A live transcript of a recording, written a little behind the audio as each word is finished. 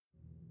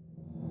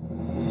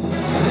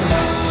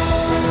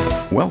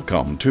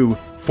Welcome to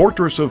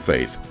Fortress of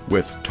Faith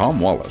with Tom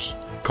Wallace,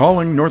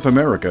 calling North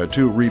America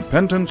to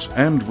repentance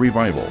and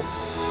revival.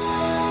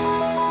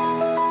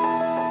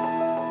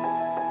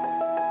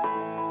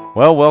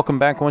 Well, welcome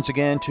back once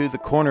again to the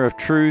Corner of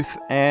Truth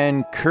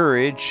and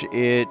Courage.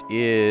 It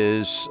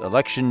is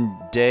Election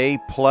Day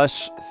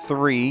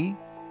 +3.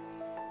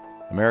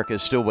 America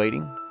is still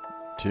waiting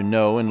to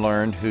know and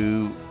learn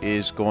who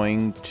is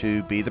going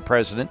to be the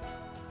president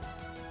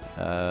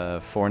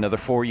for another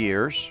 4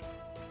 years.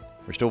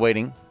 We're still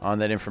waiting on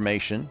that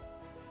information.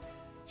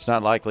 It's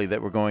not likely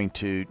that we're going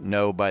to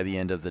know by the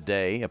end of the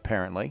day,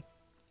 apparently,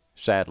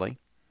 sadly.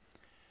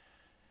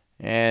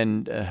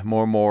 And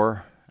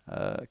more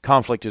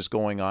conflict is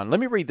going on. Let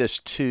me read this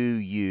to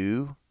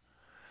you.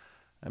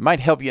 It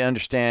might help you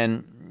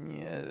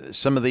understand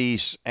some of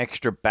these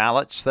extra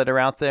ballots that are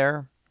out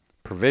there.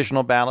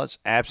 Provisional ballots,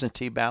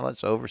 absentee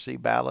ballots, overseas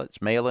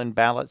ballots, mail-in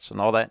ballots, and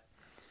all that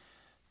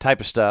type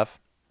of stuff.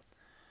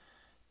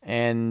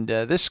 And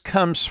this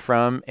comes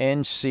from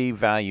NC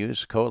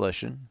Values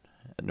Coalition,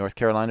 North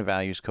Carolina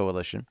Values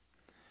Coalition.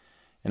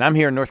 And I'm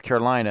here in North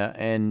Carolina,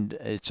 and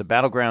it's a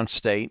battleground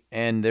state,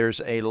 and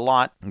there's a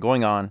lot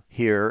going on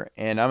here.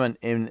 And I'm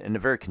in a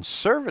very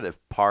conservative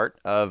part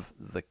of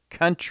the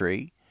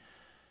country.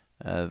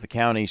 The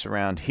counties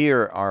around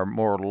here are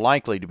more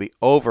likely to be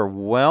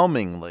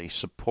overwhelmingly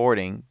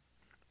supporting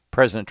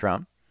President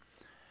Trump,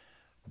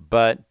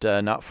 but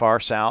not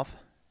far south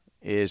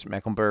is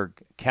Mecklenburg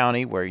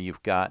County, where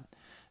you've got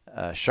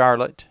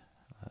Charlotte,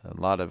 a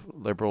lot of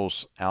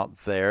liberals out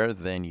there.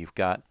 Then you've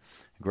got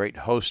a great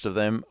host of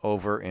them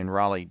over in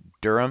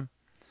Raleigh-Durham,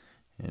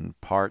 in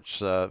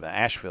parts of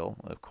Asheville,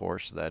 of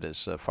course, that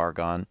is far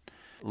gone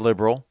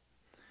liberal.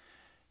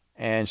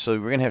 And so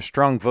we're going to have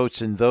strong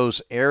votes in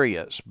those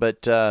areas.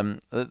 But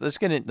let's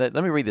get in. Let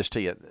me read this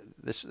to you.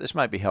 This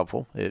might be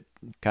helpful. It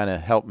kind of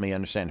helped me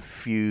understand a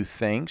few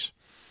things.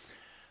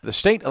 The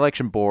State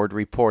Election Board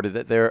reported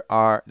that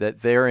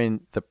they're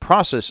in the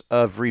process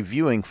of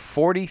reviewing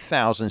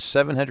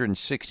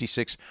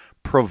 40,766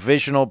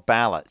 provisional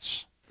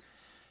ballots.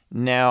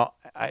 Now,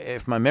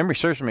 if my memory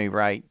serves me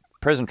right,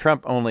 President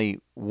Trump only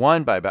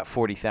won by about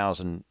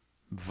 40,000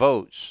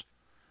 votes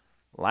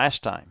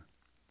last time.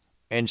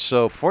 And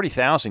so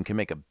 40,000 can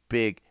make a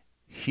big,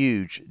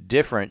 huge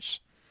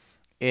difference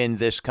in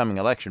this coming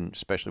election,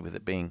 especially with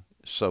it being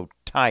so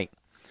tight.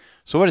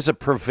 So what is a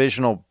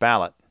provisional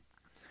ballot?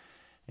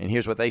 And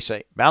here's what they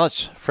say.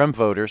 Ballots from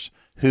voters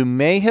who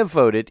may have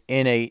voted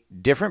in a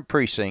different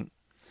precinct,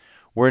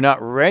 were not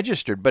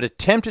registered but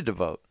attempted to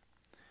vote,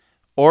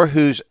 or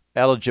whose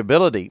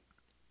eligibility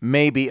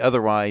may be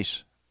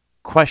otherwise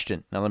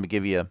questioned. Now, let me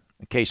give you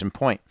a case in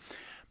point.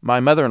 My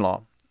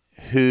mother-in-law,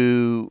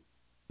 who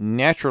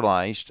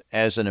naturalized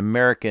as an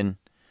American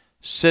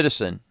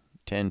citizen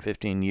 10,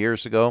 15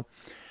 years ago,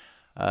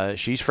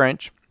 she's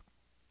French,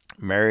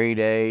 married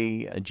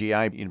a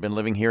GI, who'd been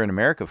living here in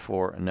America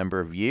for a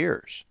number of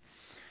years,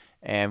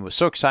 and was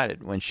so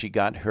excited when she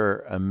got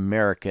her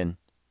American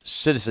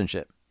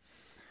citizenship.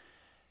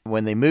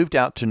 When they moved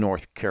out to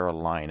North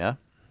Carolina,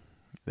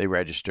 they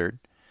registered,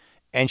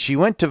 and she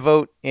went to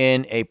vote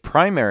in a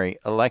primary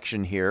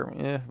election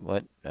here,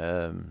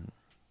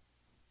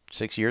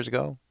 6 years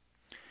ago?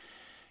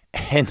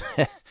 And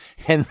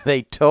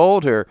they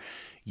told her,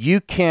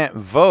 you can't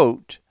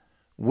vote.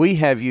 We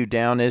have you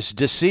down as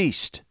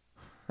deceased,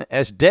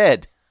 as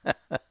dead.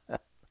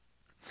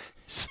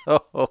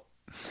 So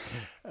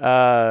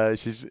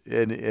she's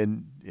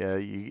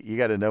you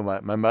got to know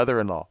my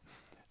mother-in-law.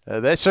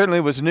 That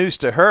certainly was news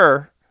to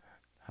her.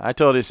 I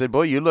told her, I said,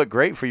 boy, you look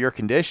great for your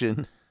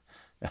condition.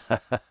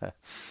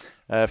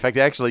 In fact,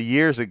 actually,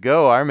 years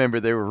ago, I remember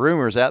there were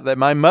rumors out that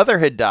my mother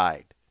had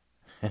died.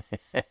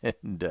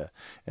 And I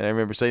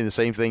remember saying the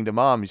same thing to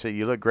Mom. He said,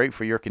 you look great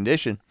for your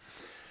condition.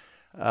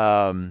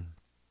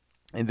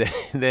 And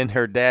then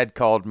her dad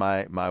called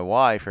my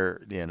wife,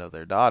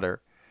 their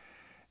daughter,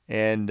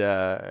 and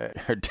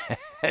her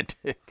dad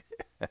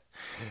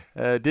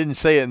didn't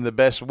say it in the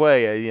best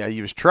way.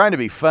 He was trying to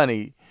be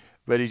funny,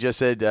 but he just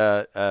said,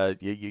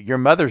 your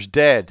mother's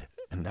dead.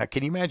 Now,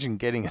 can you imagine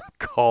getting a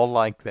call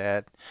like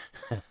that?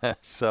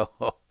 So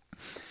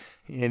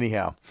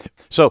anyhow,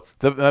 so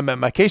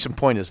my case in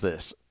point is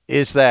this,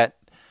 is that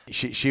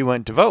she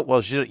went to vote.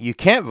 Well, you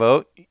can't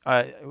vote.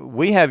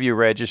 We have you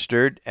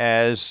registered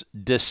as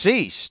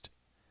deceased.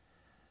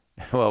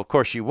 Well, of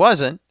course she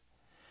wasn't,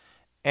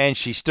 and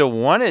she still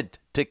wanted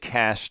to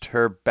cast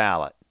her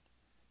ballot,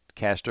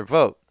 cast her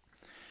vote.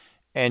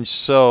 And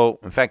so,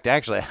 in fact,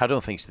 actually, I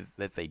don't think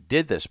that they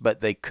did this, but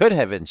they could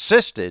have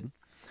insisted,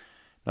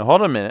 now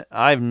hold on a minute,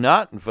 I've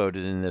not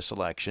voted in this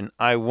election.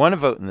 I want to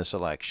vote in this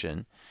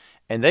election.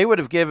 And they would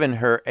have given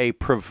her a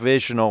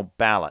provisional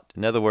ballot.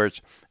 In other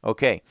words,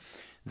 okay,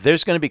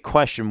 there's going to be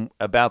question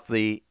about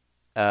the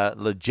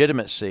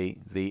legitimacy,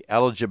 the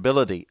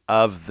eligibility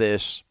of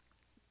this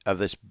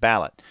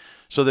ballot.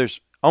 So there's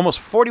almost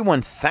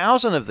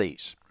 41,000 of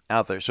these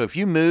out there. So if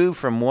you move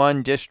from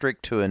one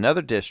district to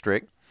another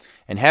district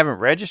and haven't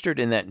registered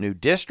in that new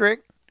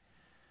district,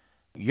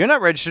 you're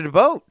not registered to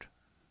vote,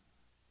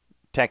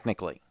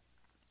 technically.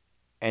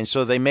 And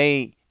so they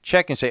may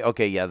check and say,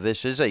 okay, yeah,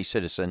 this is a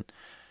citizen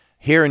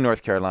here in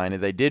North Carolina.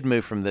 They did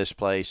move from this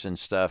place and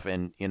stuff,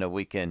 and,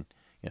 we can.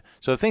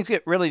 So if things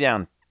get really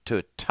down to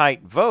a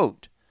tight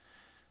vote,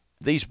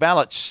 these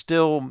ballots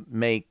still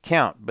may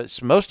count.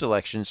 But most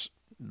elections,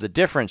 the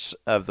difference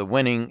of the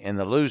winner and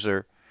the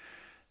loser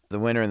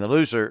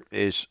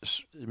is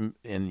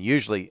in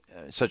usually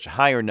such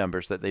higher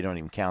numbers that they don't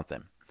even count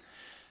them.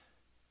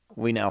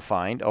 We now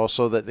find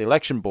also that the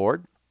election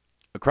board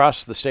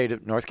across the state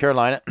of North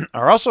Carolina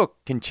are also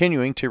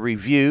continuing to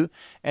review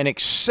and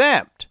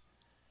accept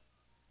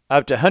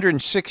up to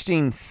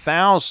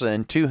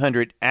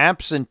 116,200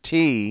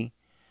 absentee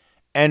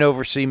and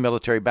overseas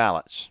military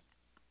ballots.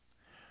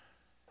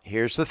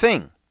 Here's the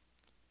thing.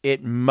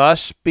 It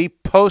must be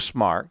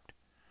postmarked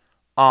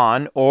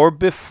on or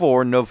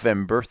before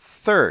November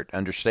 3rd.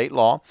 Under state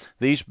law,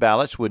 these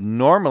ballots would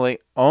normally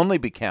only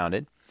be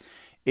counted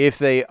if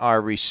they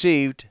are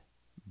received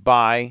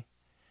by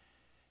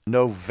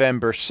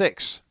November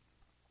 6th.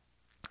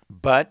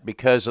 But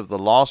because of the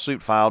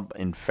lawsuit filed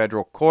in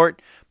federal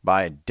court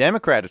by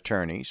Democrat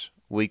attorneys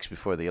weeks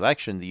before the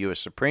election, the U.S.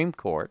 Supreme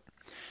Court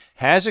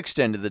has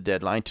extended the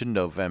deadline to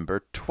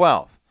November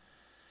 12th.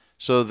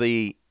 So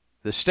the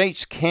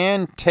states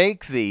can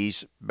take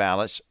these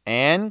ballots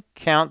and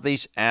count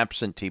these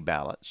absentee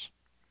ballots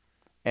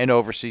and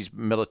overseas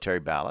military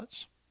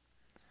ballots.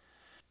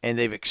 And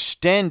they've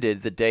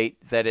extended the date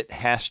that it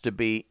has to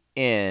be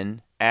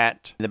in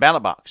at the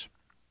ballot box,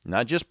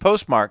 not just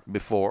postmarked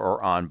before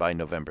or on by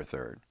November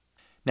 3rd.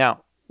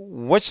 Now,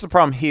 what's the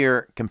problem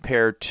here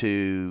compared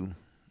to,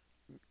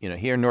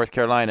 here in North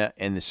Carolina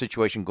and the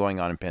situation going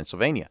on in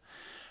Pennsylvania?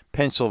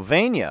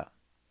 Pennsylvania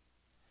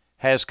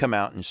has come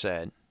out and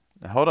said,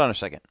 hold on a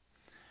second,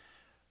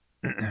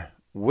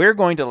 we're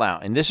going to allow,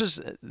 and this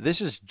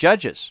is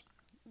judges.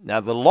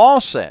 Now, the law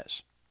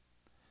says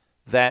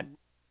that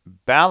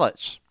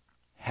ballots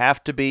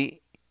have to be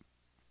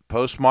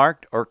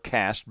postmarked or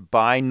cast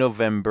by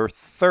November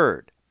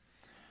 3rd.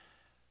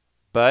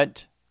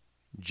 But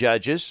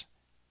judges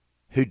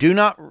who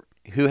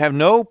have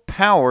no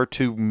power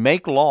to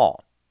make law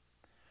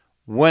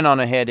went on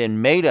ahead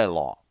and made a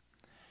law.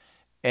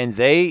 And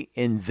they,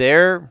 in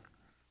their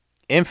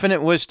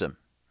infinite wisdom,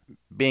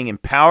 being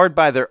empowered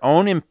by their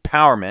own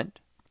empowerment,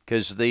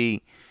 because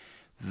the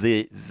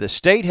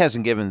state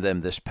hasn't given them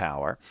this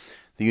power,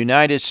 the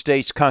United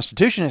States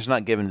Constitution has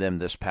not given them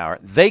this power,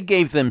 they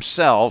gave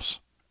themselves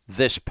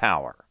this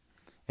power.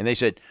 And they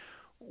said,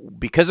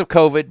 because of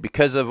COVID,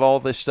 because of all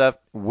this stuff,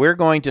 we're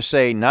going to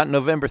say not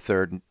November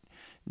 3rd,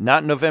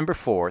 not November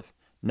 4th,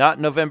 not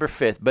November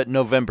 5th, but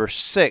November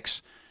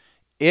 6th,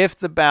 if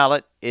the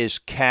ballot is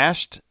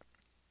cast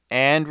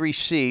and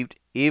received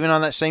even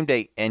on that same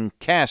date and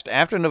cast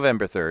after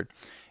November 3rd,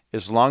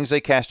 as long as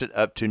they cast it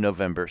up to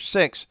November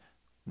 6th,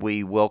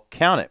 we will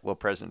count it. Well,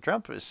 President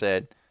Trump has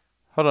said,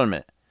 hold on a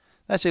minute,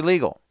 that's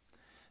illegal.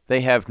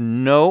 They have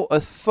no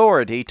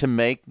authority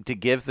to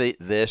give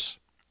this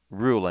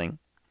ruling.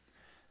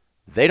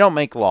 They don't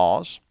make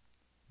laws.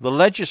 The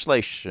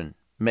legislation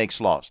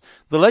makes laws.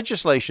 The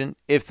legislation,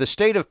 if the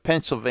state of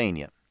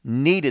Pennsylvania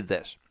needed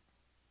this,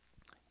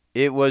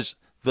 it was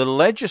the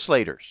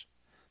legislators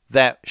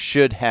that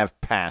should have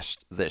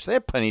passed this. They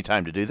had plenty of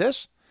time to do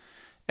this.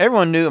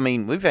 Everyone knew,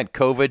 we've had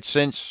COVID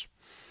since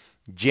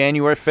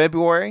January,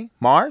 February,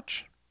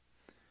 March.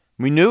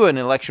 We knew an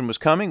election was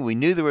coming. We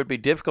knew there would be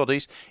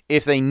difficulties.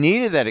 If they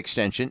needed that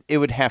extension, it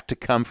would have to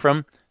come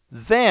from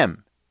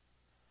them.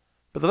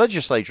 But the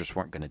legislatures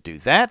weren't going to do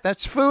that.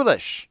 That's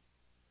foolish.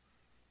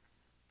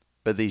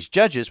 But these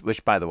judges,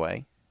 which, by the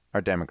way,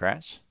 are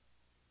Democrats,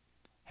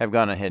 have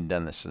gone ahead and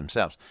done this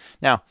themselves.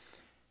 Now,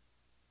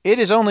 it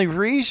is only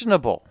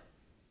reasonable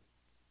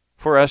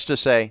for us to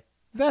say,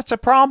 that's a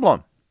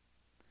problem.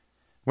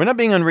 We're not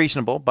being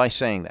unreasonable by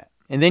saying that.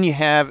 And then you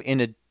have,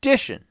 in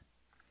addition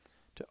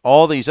to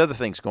all these other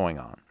things going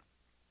on,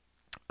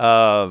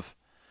 of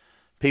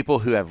people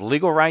who have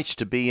legal rights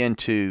to be in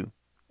to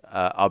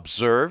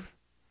observe,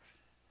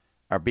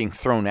 are being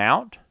thrown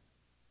out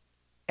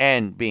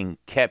and being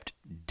kept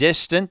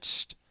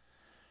distanced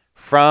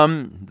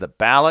from the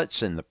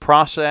ballots and the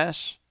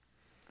process.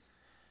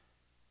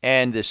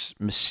 And this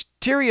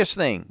mysterious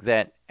thing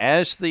that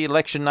as the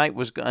election night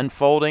was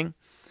unfolding,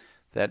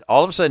 that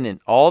all of a sudden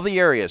in all the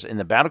areas in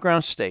the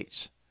battleground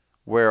states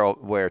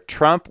where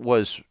Trump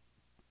was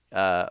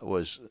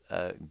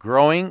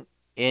growing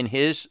in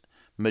his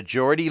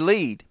majority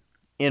lead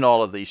in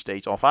all of these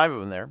states, all 5 of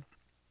them there,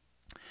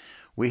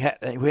 we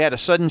had a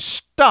sudden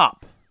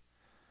stop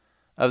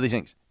of these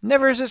things.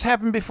 Never has this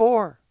happened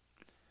before.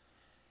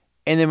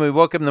 And then we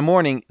woke up in the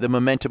morning, the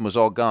momentum was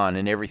all gone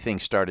and everything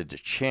started to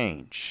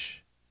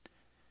change.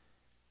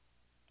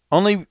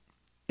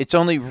 It's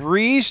only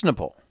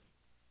reasonable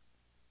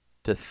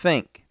to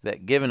think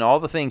that given all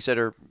the things that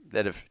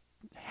have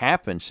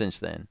happened since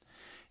then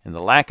and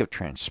the lack of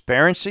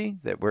transparency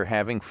that we're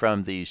having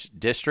from these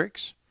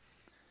districts,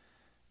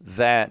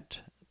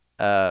 that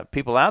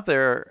people out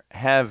there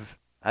have,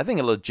 I think,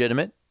 a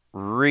legitimate,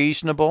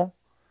 reasonable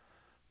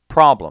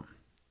problem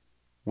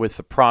with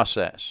the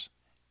process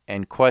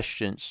and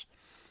questions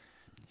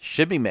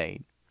should be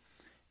made,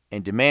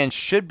 and demands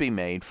should be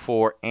made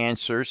for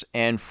answers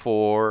and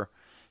for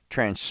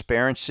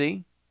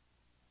transparency.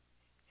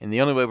 And the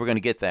only way we're going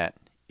to get that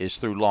is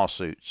through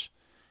lawsuits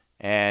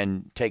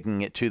and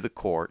taking it to the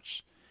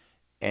courts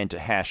and to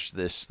hash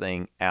this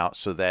thing out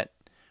so that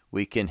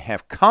we can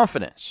have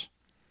confidence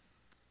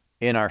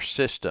in our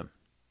system.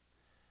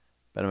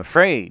 But I'm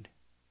afraid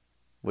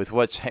with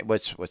what's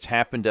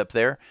happened up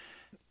there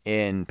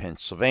in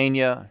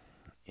Pennsylvania,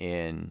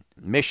 in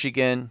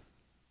Michigan,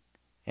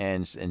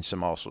 and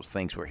some also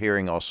things we're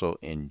hearing also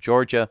in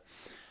Georgia,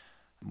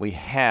 we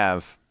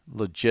have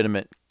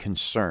legitimate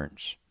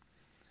concerns.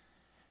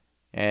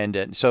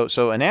 And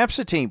so an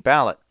absentee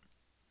ballot,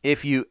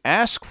 if you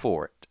ask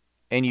for it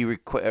and you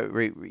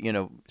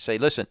say,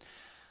 listen,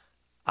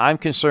 I'm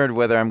concerned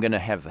whether I'm going to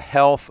have the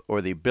health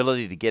or the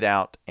ability to get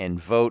out and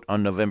vote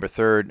on November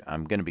 3rd.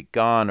 I'm going to be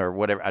gone or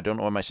whatever. I don't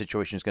know what my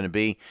situation is going to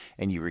be.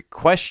 And you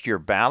request your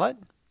ballot,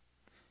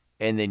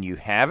 and then you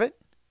have it,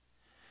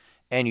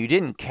 and you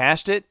didn't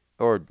cast it,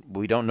 or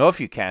we don't know if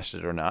you cast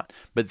it or not,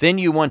 but then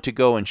you want to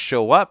go and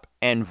show up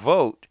and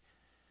vote.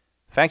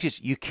 The fact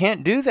is, you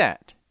can't do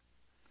that.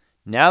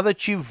 Now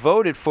that you've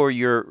voted for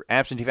your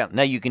absentee ballot,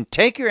 now you can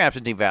take your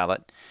absentee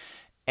ballot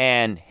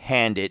and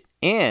hand it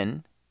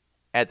in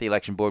at the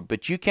election board,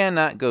 but you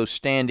cannot go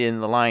stand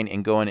in the line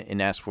and go in and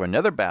ask for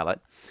another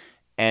ballot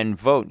and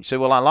vote. You say,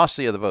 well, I lost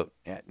the other vote.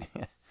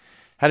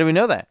 How do we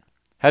know that?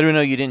 How do we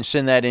know you didn't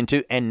send that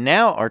into and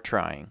now are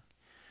trying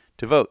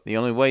to vote? The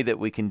only way that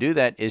we can do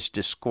that is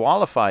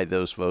disqualify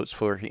those votes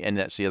for, and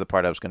that's the other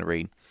part I was going to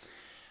read,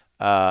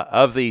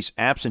 of these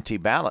absentee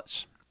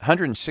ballots.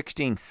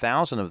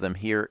 116,000 of them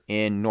here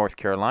in North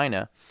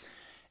Carolina.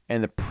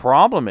 And the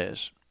problem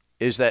is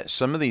that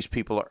some of these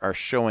people are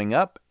showing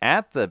up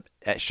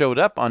showed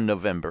up on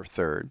November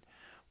 3rd,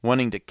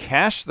 wanting to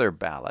cast their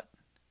ballot,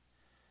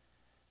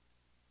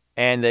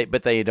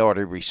 but they had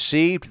already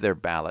received their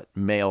ballot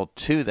mailed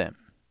to them.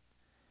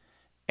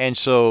 And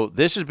so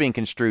this is being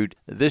construed,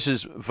 this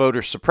is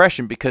voter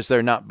suppression because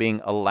they're not being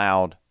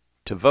allowed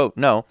to vote.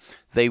 No,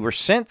 they were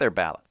sent their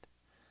ballot.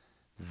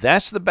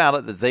 That's the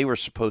ballot that they were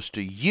supposed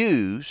to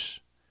use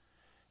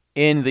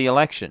in the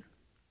election.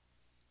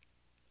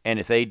 And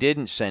if they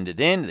didn't send it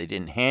in, they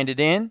didn't hand it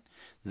in,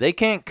 they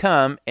can't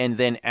come and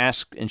then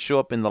ask and show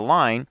up in the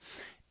line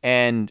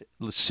and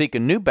seek a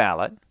new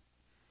ballot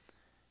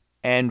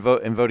and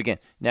vote again.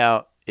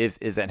 Now, if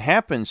that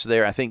happens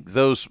there, I think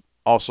those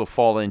also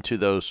fall into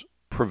those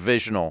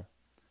provisional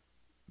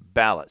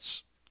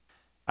ballots.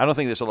 I don't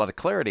think there's a lot of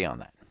clarity on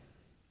that.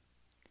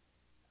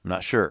 I'm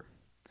not sure.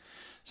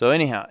 So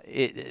anyhow,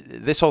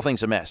 this whole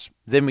thing's a mess.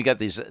 Then we got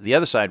the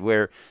other side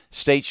where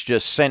states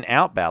just sent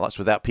out ballots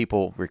without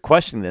people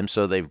requesting them.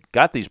 So they've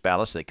got these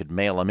ballots. They could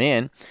mail them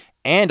in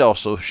and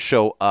also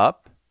show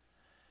up.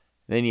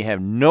 Then you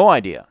have no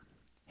idea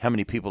how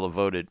many people have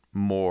voted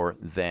more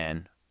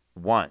than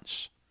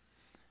once.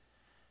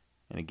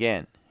 And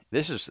again,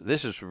 this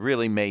has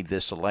really made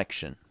this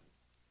election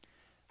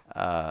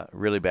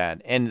really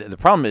bad. And the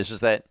problem is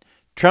that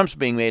Trump's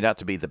being made out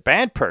to be the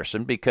bad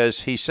person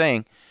because he's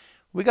saying,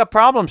 we got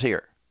problems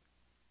here.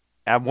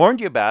 I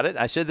warned you about it.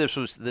 I said this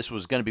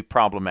was going to be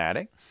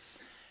problematic,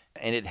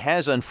 and it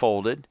has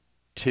unfolded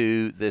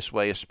to this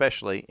way,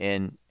 especially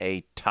in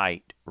a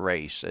tight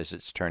race as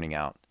it's turning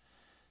out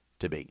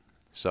to be.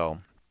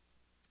 So,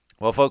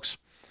 well, folks,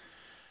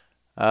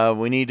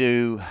 we need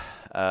to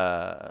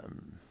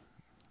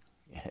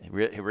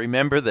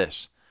remember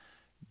this.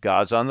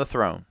 God's on the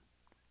throne.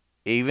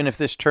 Even if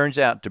this turns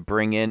out to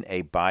bring in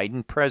a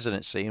Biden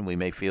presidency, and we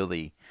may feel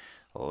the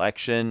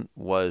election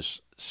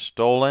was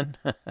stolen,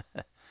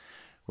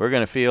 we're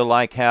going to feel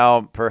like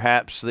how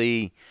perhaps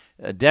the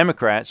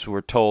Democrats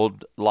were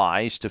told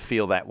lies to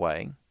feel that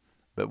way.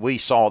 But we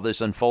saw this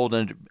unfold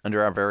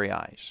under our very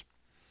eyes.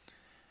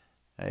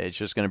 It's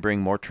just going to bring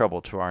more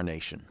trouble to our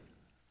nation.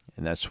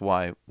 And that's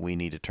why we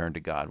need to turn to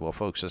God. Well,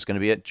 folks, that's going to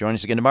be it. Join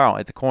us again tomorrow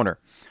at the corner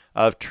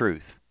of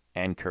truth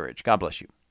and courage. God bless you.